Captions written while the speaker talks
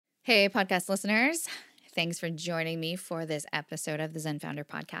Hey, podcast listeners. Thanks for joining me for this episode of the Zen Founder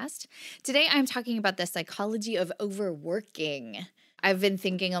podcast. Today, I'm talking about the psychology of overworking. I've been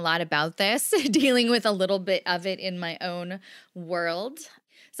thinking a lot about this, dealing with a little bit of it in my own world.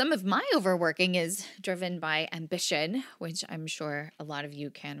 Some of my overworking is driven by ambition, which I'm sure a lot of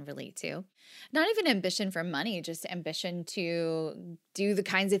you can relate to. Not even ambition for money, just ambition to do the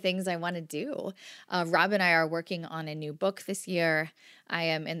kinds of things I want to do. Rob and I are working on a new book this year. I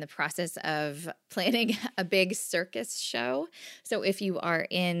am in the process of planning a big circus show. So if you are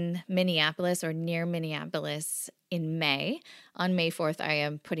in Minneapolis or near Minneapolis in May, on May 4th, I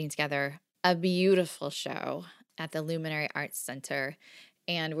am putting together a beautiful show at the Luminary Arts Center.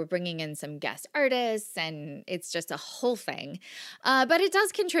 And we're bringing in some guest artists, and it's just a whole thing. But it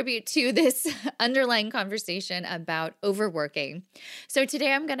does contribute to this underlying conversation about overworking. So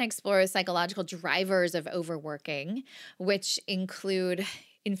today I'm going to explore psychological drivers of overworking, which include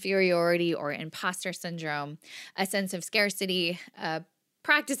inferiority or imposter syndrome, a sense of scarcity, a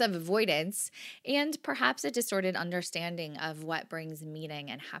practice of avoidance, and perhaps a distorted understanding of what brings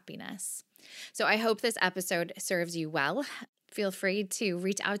meaning and happiness. So I hope this episode serves you well. Feel free to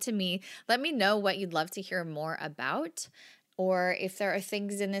reach out to me. Let me know what you'd love to hear more about, or if there are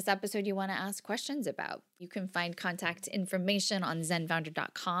things in this episode you want to ask questions about. You can find contact information on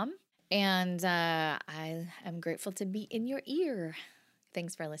zenfounder.com. And I am grateful to be in your ear.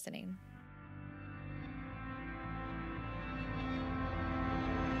 Thanks for listening.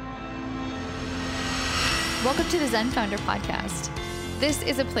 Welcome to the Zen Founder podcast. This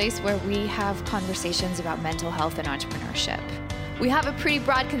is a place where we have conversations about mental health and entrepreneurship. We have a pretty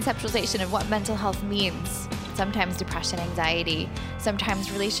broad conceptualization of what mental health means. Sometimes depression, anxiety,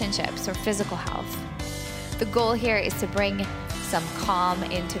 sometimes relationships or physical health. The goal here is to bring some calm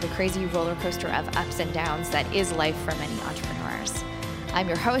into the crazy roller coaster of ups and downs that is life for many entrepreneurs. I'm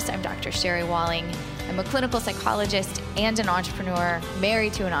your host. I'm Dr. Sherry Walling. I'm a clinical psychologist and an entrepreneur,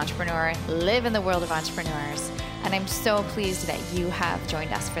 married to an entrepreneur, live in the world of entrepreneurs. And I'm so pleased that you have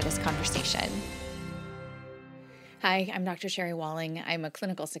joined us for this conversation. Hi, I'm Dr. Sherry Walling. I'm a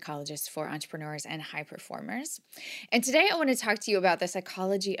clinical psychologist for entrepreneurs and high performers. And today I want to talk to you about the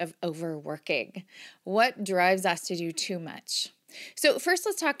psychology of overworking. What drives us to do too much? So first,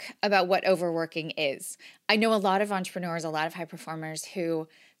 let's talk about what overworking is. I know a lot of entrepreneurs, a lot of high performers who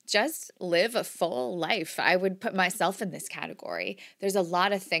just live a full life. I would put myself in this category. There's a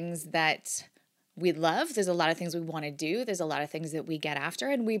lot of things that we love. There's a lot of things we want to do. There's a lot of things that we get after,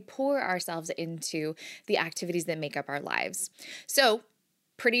 and we pour ourselves into the activities that make up our lives. So,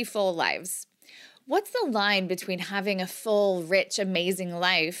 pretty full lives. What's the line between having a full, rich, amazing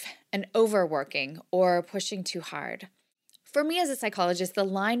life and overworking or pushing too hard? For me as a psychologist, the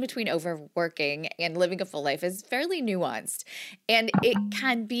line between overworking and living a full life is fairly nuanced, and it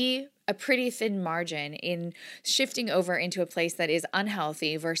can be a pretty thin margin in shifting over into a place that is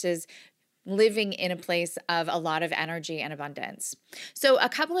unhealthy versus living in a place of a lot of energy and abundance. So a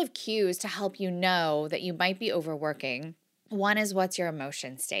couple of cues to help you know that you might be overworking. One is, what's your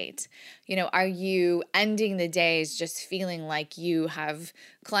emotion state? Are you ending the days just feeling like you have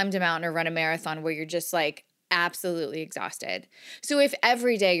climbed a mountain or run a marathon where you're just like absolutely exhausted? So if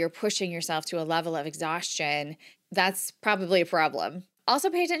every day you're pushing yourself to a level of exhaustion, that's probably a problem.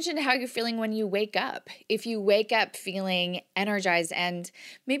 Also, pay attention to how you're feeling when you wake up. If you wake up feeling energized and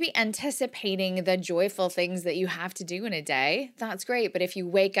maybe anticipating the joyful things that you have to do in a day, that's great. But if you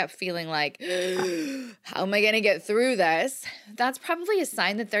wake up feeling like, how am I going to get through this? That's probably a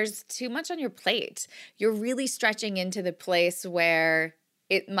sign that there's too much on your plate. You're really stretching into the place where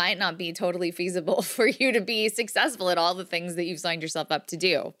it might not be totally feasible for you to be successful at all the things that you've signed yourself up to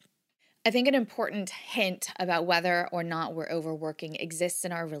do. I think an important hint about whether or not we're overworking exists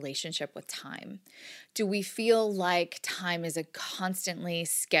in our relationship with time. Do we feel like time is a constantly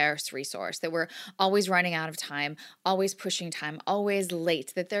scarce resource, that we're always running out of time, always pushing time, always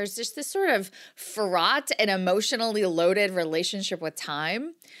late, that there's just this sort of fraught and emotionally loaded relationship with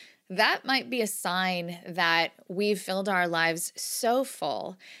time? That might be a sign that we've filled our lives so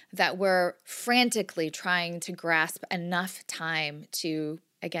full that we're frantically trying to grasp enough time to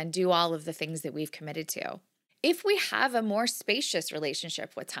again, do all of the things that we've committed to. If we have a more spacious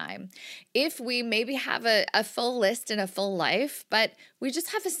relationship with time, if we maybe have a full list and a full life, but we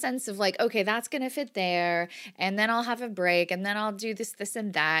just have a sense of like, okay, that's going to fit there, and then I'll have a break, and then I'll do this,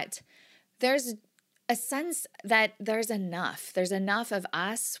 and that, there's a sense that there's enough. There's enough of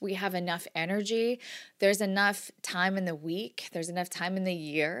us. We have enough energy. There's enough time in the week. There's enough time in the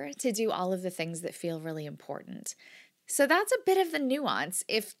year to do all of the things that feel really important. So that's a bit of the nuance.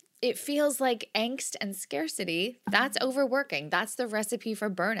 If it feels like angst and scarcity, that's overworking. That's the recipe for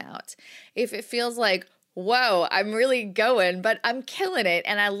burnout. If it feels like, whoa, I'm really going, but I'm killing it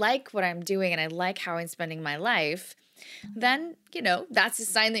and I like what I'm doing and I like how I'm spending my life, then, that's a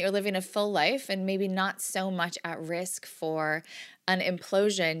sign that you're living a full life and maybe not so much at risk for an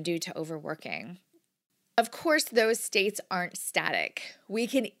implosion due to overworking. Of course, those states aren't static. We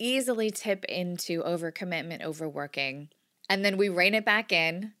can easily tip into overcommitment, overworking, and then we rein it back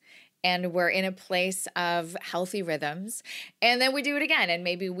in and we're in a place of healthy rhythms, and then we do it again and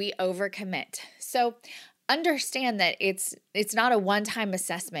maybe we overcommit. So understand that it's not a one-time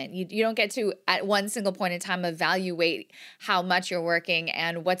assessment. You don't get to, at one single point in time, evaluate how much you're working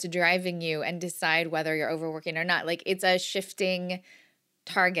and what's driving you and decide whether you're overworking or not. Like, it's a shifting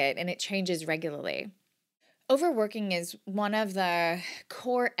target and it changes regularly. Overworking is one of the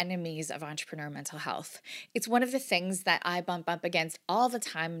core enemies of entrepreneur mental health. It's one of the things that I bump up against all the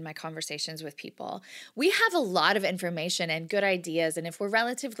time in my conversations with people. We have a lot of information and good ideas, and if we're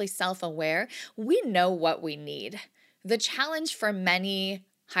relatively self-aware, we know what we need. The challenge for many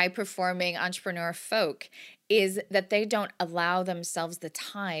high-performing entrepreneur folk is that they don't allow themselves the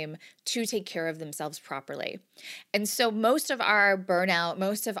time to take care of themselves properly. And so most of our burnout,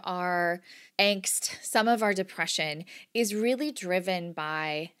 most of our angst, some of our depression is really driven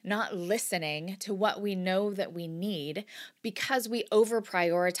by not listening to what we know that we need because we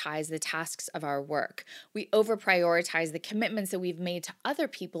over-prioritize the tasks of our work. We over-prioritize the commitments that we've made to other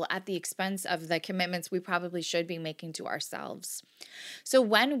people at the expense of the commitments we probably should be making to ourselves. So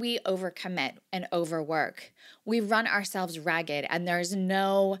when we overcommit and overwork, we run ourselves ragged and there's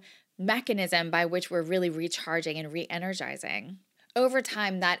no mechanism by which we're really recharging and re-energizing. Over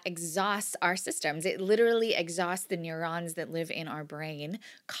time, that exhausts our systems. It literally exhausts the neurons that live in our brain,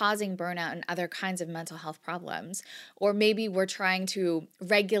 causing burnout and other kinds of mental health problems. Or maybe we're trying to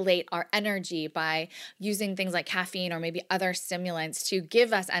regulate our energy by using things like caffeine or maybe other stimulants to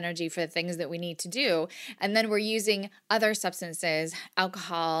give us energy for the things that we need to do. And then we're using other substances,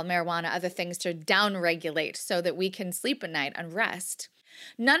 alcohol, marijuana, other things to downregulate so that we can sleep at night and rest.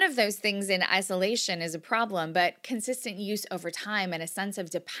 None of those things in isolation is a problem, but consistent use over time and a sense of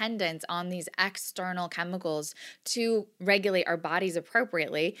dependence on these external chemicals to regulate our bodies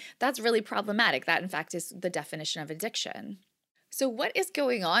appropriately, that's really problematic. That, in fact, is the definition of addiction. So what is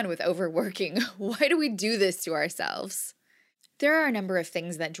going on with overworking? Why do we do this to ourselves? There are a number of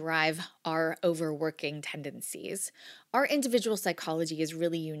things that drive our overworking tendencies. Our individual psychology is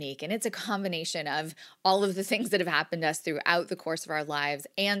really unique, and it's a combination of all of the things that have happened to us throughout the course of our lives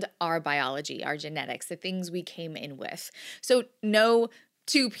and our biology, our genetics, the things we came in with. So no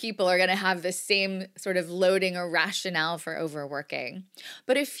two people are going to have the same sort of loading or rationale for overworking.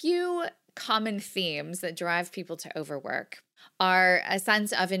 But a few common themes that drive people to overwork are a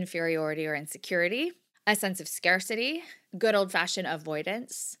sense of inferiority or insecurity, a sense of scarcity, good old-fashioned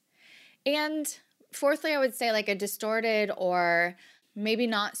avoidance, and fourthly, I would say like a distorted or maybe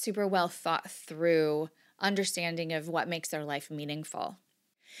not super well thought through understanding of what makes their life meaningful.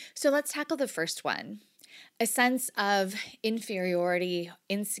 So let's tackle the first one, a sense of inferiority,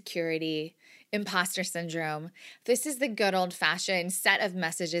 insecurity, imposter syndrome. This is the good old-fashioned set of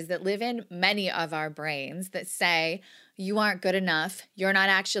messages that live in many of our brains that say, you aren't good enough, you're not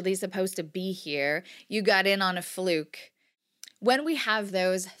actually supposed to be here, you got in on a fluke. When we have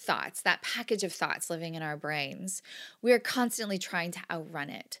those thoughts, that package of thoughts living in our brains, we are constantly trying to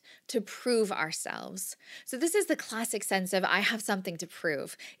outrun it, to prove ourselves. So this is the classic sense of I have something to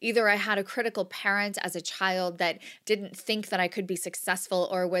prove. Either I had a critical parent as a child that didn't think that I could be successful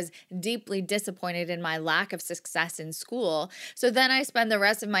or was deeply disappointed in my lack of success in school. So then I spend the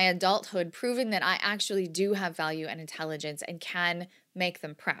rest of my adulthood proving that I actually do have value and intelligence and can make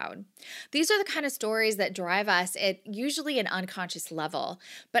them proud. These are the kind of stories that drive us at usually an unconscious level,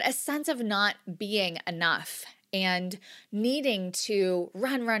 but a sense of not being enough and needing to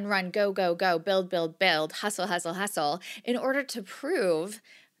run, go, build, hustle in order to prove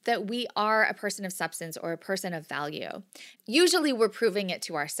that we are a person of substance or a person of value. Usually we're proving it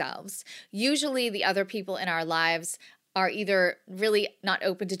to ourselves. Usually the other people in our lives are either really not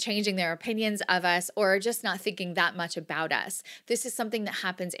open to changing their opinions of us or just not thinking that much about us. This is something that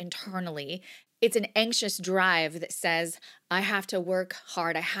happens internally. It's an anxious drive that says, I have to work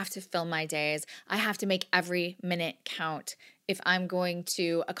hard, I have to fill my days, I have to make every minute count if I'm going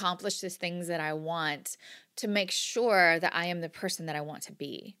to accomplish the things that I want to make sure that I am the person that I want to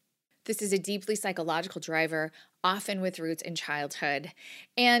be. This is a deeply psychological driver, often with roots in childhood.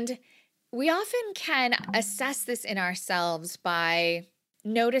 And we often can assess this in ourselves by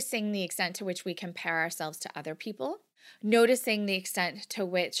noticing the extent to which we compare ourselves to other people. Noticing the extent to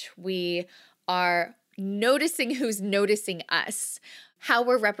which we are noticing who's noticing us, how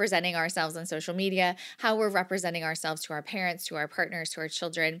we're representing ourselves on social media, how we're representing ourselves to our parents, to our partners, to our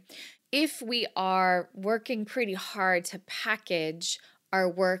children. If we are working pretty hard to package our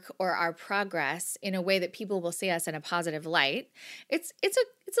work or our progress in a way that people will see us in a positive light, it's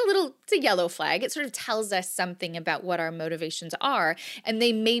a yellow flag. It sort of tells us something about what our motivations are, and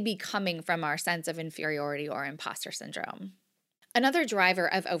they may be coming from our sense of inferiority or imposter syndrome. Another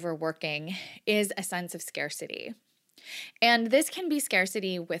driver of overworking is a sense of scarcity. And this can be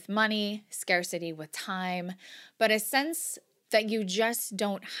scarcity with money, scarcity with time, but a sense that you just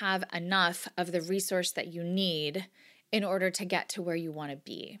don't have enough of the resource that you need in order to get to where you want to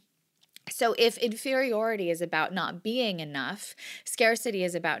be. So if inferiority is about not being enough, scarcity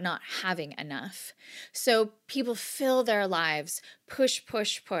is about not having enough. So people fill their lives, push,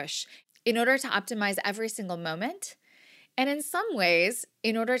 push, push, in order to optimize every single moment, and in some ways,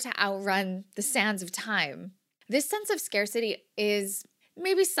 in order to outrun the sands of time. This sense of scarcity is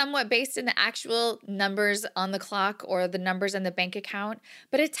maybe somewhat based in the actual numbers on the clock or the numbers in the bank account,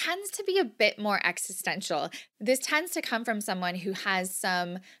 but it tends to be a bit more existential. This tends to come from someone who has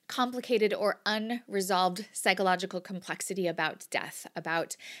some complicated or unresolved psychological complexity about death,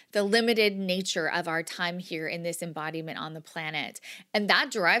 about the limited nature of our time here in this embodiment on the planet. And that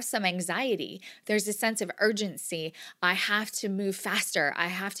drives some anxiety. There's a sense of urgency. I have to move faster. I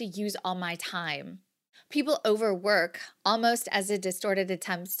have to use all my time. People overwork almost as a distorted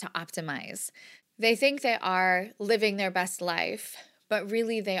attempt to optimize. They think they are living their best life, but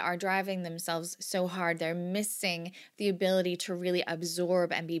really they are driving themselves so hard. They're missing the ability to really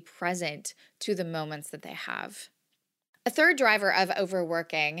absorb and be present to the moments that they have. A third driver of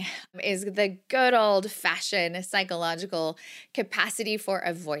overworking is the good old-fashioned psychological capacity for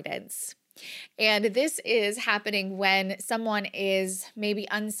avoidance. And this is happening when someone is maybe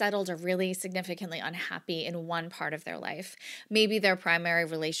unsettled or really significantly unhappy in one part of their life. Maybe their primary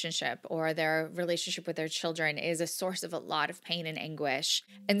relationship or their relationship with their children is a source of a lot of pain and anguish.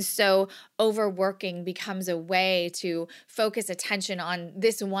 And so overworking becomes a way to focus attention on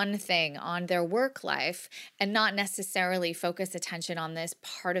this one thing, on their work life, and not necessarily focus attention on this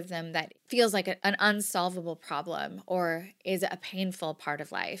part of them that feels like an unsolvable problem or is a painful part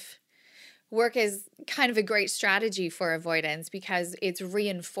of life. Work is kind of a great strategy for avoidance because it's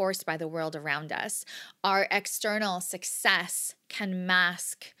reinforced by the world around us. Our external success can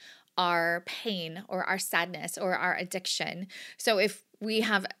mask our pain or our sadness or our addiction. So if we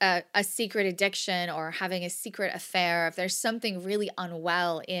have a secret addiction or having a secret affair, if there's something really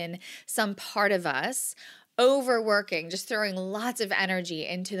unwell in some part of us, overworking, just throwing lots of energy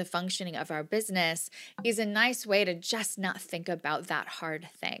into the functioning of our business is a nice way to just not think about that hard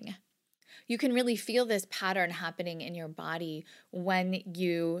thing. You can really feel this pattern happening in your body when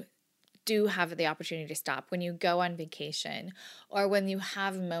you do have the opportunity to stop, when you go on vacation, or when you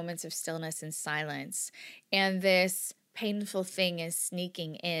have moments of stillness and silence, and this painful thing is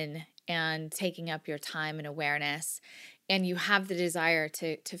sneaking in and taking up your time and awareness, and you have the desire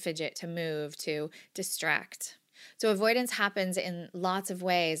to fidget, to move, to distract. So avoidance happens in lots of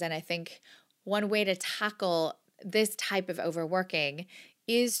ways, and I think one way to tackle this type of overworking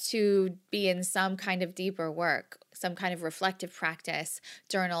is to be in some kind of deeper work, some kind of reflective practice,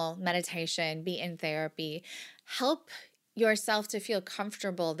 journal, meditation, be in therapy. Help yourself to feel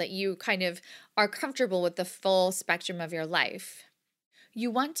comfortable that you kind of are comfortable with the full spectrum of your life.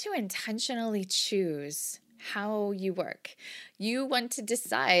 You want to intentionally choose how you work. You want to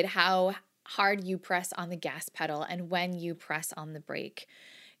decide how hard you press on the gas pedal and when you press on the brake.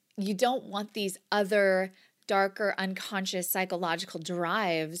 You don't want these other darker, unconscious psychological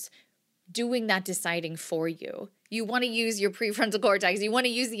drives doing that deciding for you. You want to use your prefrontal cortex. You want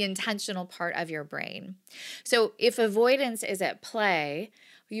to use the intentional part of your brain. So if avoidance is at play,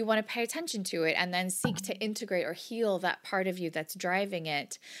 you want to pay attention to it and then seek to integrate or heal that part of you that's driving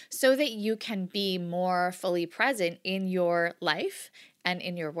it so that you can be more fully present in your life and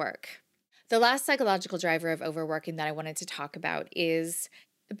in your work. The last psychological driver of overworking that I wanted to talk about is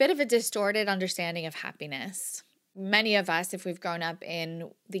a bit of a distorted understanding of happiness. Many of us, if we've grown up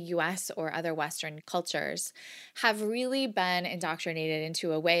in the US or other Western cultures, have really been indoctrinated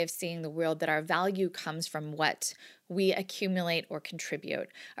into a way of seeing the world that our value comes from what we accumulate or contribute.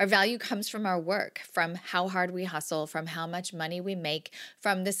 Our value comes from our work, from how hard we hustle, from how much money we make,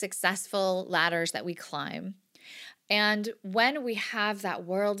 from the successful ladders that we climb. And when we have that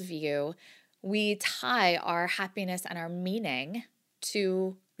worldview, we tie our happiness and our meaning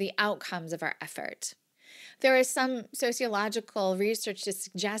to the outcomes of our effort. There is some sociological research to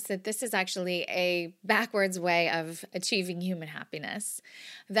suggest that this is actually a backwards way of achieving human happiness,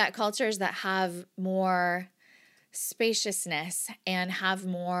 that cultures that have more spaciousness and have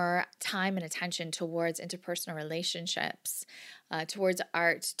more time and attention towards interpersonal relationships, towards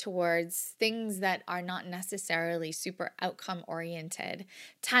art, towards things that are not necessarily super outcome oriented,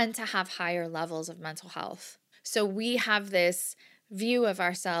 tend to have higher levels of mental health. So we have this view of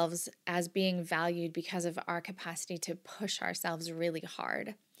ourselves as being valued because of our capacity to push ourselves really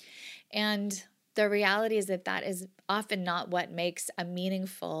hard. And the reality is that that is often not what makes a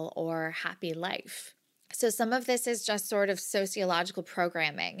meaningful or happy life. So some of this is just sort of sociological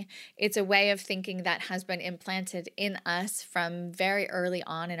programming. It's a way of thinking that has been implanted in us from very early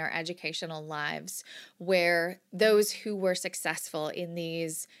on in our educational lives, where those who were successful in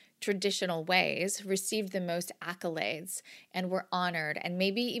these traditional ways received the most accolades and were honored and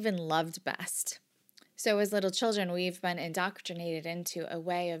maybe even loved best. So as little children, we've been indoctrinated into a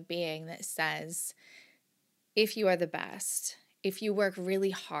way of being that says, if you are the best, if you work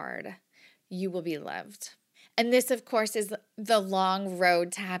really hard, you will be loved. And this, of course, is the long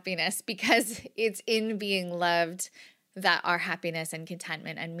road to happiness, because it's in being loved that our happiness and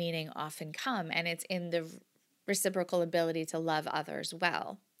contentment and meaning often come. And it's in the reciprocal ability to love others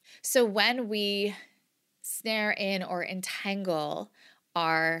well. So when we snare in or entangle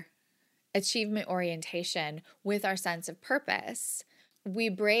our achievement orientation with our sense of purpose, we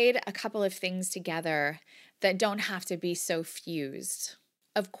braid a couple of things together that don't have to be so fused.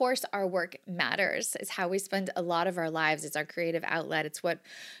 Of course, our work matters. It's how we spend a lot of our lives. It's our creative outlet. It's what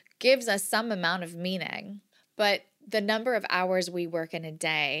gives us some amount of meaning. But the number of hours we work in a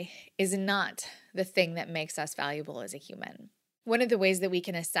day is not the thing that makes us valuable as a human. One of the ways that we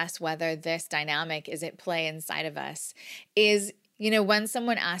can assess whether this dynamic is at play inside of us is, when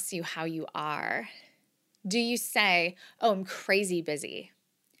someone asks you how you are, do you say, "Oh, I'm crazy busy,"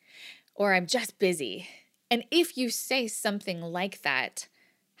 or "I'm just busy"? And if you say something like that,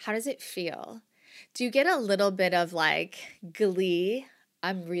 how does it feel? Do you get a little bit of glee?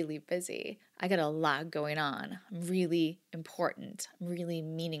 I'm really busy. I got a lot going on. I'm really important. I'm really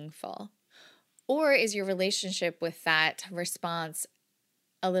meaningful. Or is your relationship with that response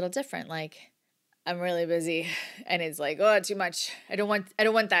a little different? I'm really busy, and it's oh, too much. I don't want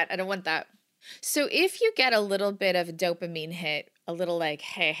that. I don't want that. So if you get a little bit of a dopamine hit, a little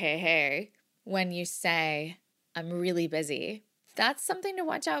hey, when you say, "I'm really busy," that's something to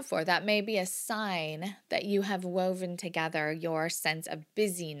watch out for. That may be a sign that you have woven together your sense of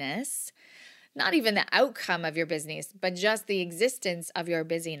busyness, not even the outcome of your business, but just the existence of your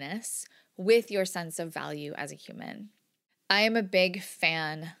busyness with your sense of value as a human. I am a big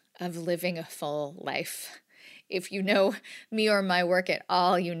fan of living a full life. If you know me or my work at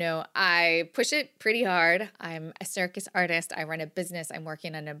all, you know I push it pretty hard. I'm a circus artist. I run a business. I'm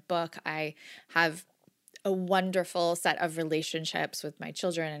working on a book. I have a wonderful set of relationships with my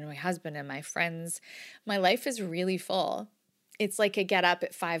children and my husband and my friends. My life is really full. It's like a get up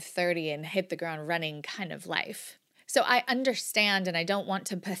at 5:30 and hit the ground running kind of life. So I understand, and I don't want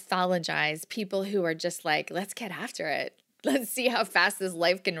to pathologize people who are just let's get after it. Let's see how fast this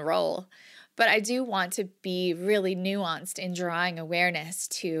life can roll. But I do want to be really nuanced in drawing awareness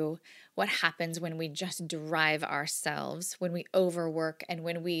to what happens when we just drive ourselves, when we overwork, and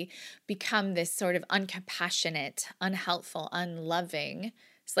when we become this sort of uncompassionate, unhelpful, unloving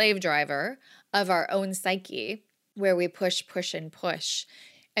slave driver of our own psyche, where we push,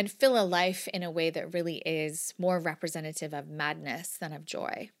 and fill a life in a way that really is more representative of madness than of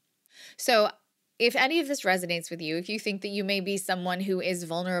joy. So if any of this resonates with you, if you think that you may be someone who is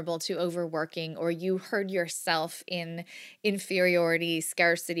vulnerable to overworking, or you herd yourself in inferiority,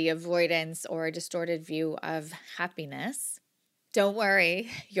 scarcity, avoidance, or a distorted view of happiness, don't worry,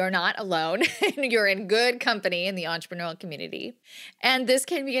 you're not alone. You're in good company in the entrepreneurial community. And this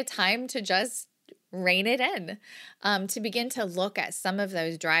can be a time to just rein it in, to begin to look at some of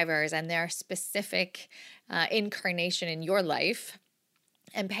those drivers and their specific incarnation in your life,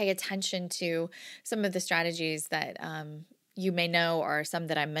 and pay attention to some of the strategies that you may know, or some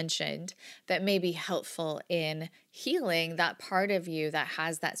that I mentioned, that may be helpful in healing that part of you that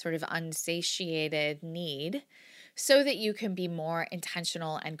has that sort of unsatiated need, so that you can be more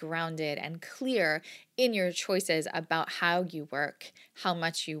intentional and grounded and clear in your choices about how you work, how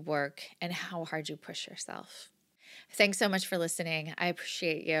much you work, and how hard you push yourself. Thanks so much for listening. I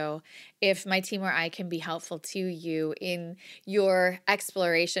appreciate you. If my team or I can be helpful to you in your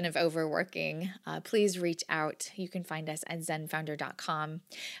exploration of overworking, please reach out. You can find us at zenfounder.com.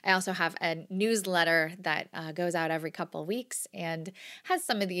 I also have a newsletter that goes out every couple of weeks and has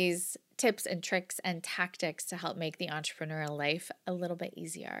some of these tips and tricks and tactics to help make the entrepreneurial life a little bit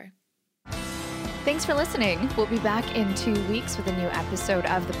easier. Thanks for listening. We'll be back in 2 weeks with a new episode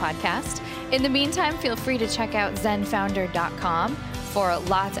of the podcast. In the meantime, feel free to check out zenfounder.com for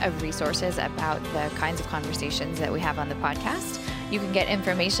lots of resources about the kinds of conversations that we have on the podcast. You can get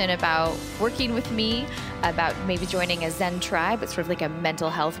information about working with me, about maybe joining a Zen tribe. It's sort of like a mental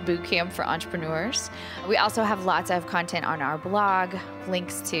health boot camp for entrepreneurs. We also have lots of content on our blog,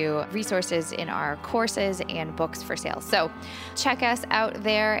 links to resources in our courses and books for sale. So check us out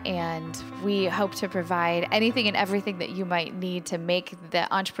there, and we hope to provide anything and everything that you might need to make the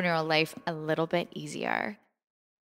entrepreneurial life a little bit easier.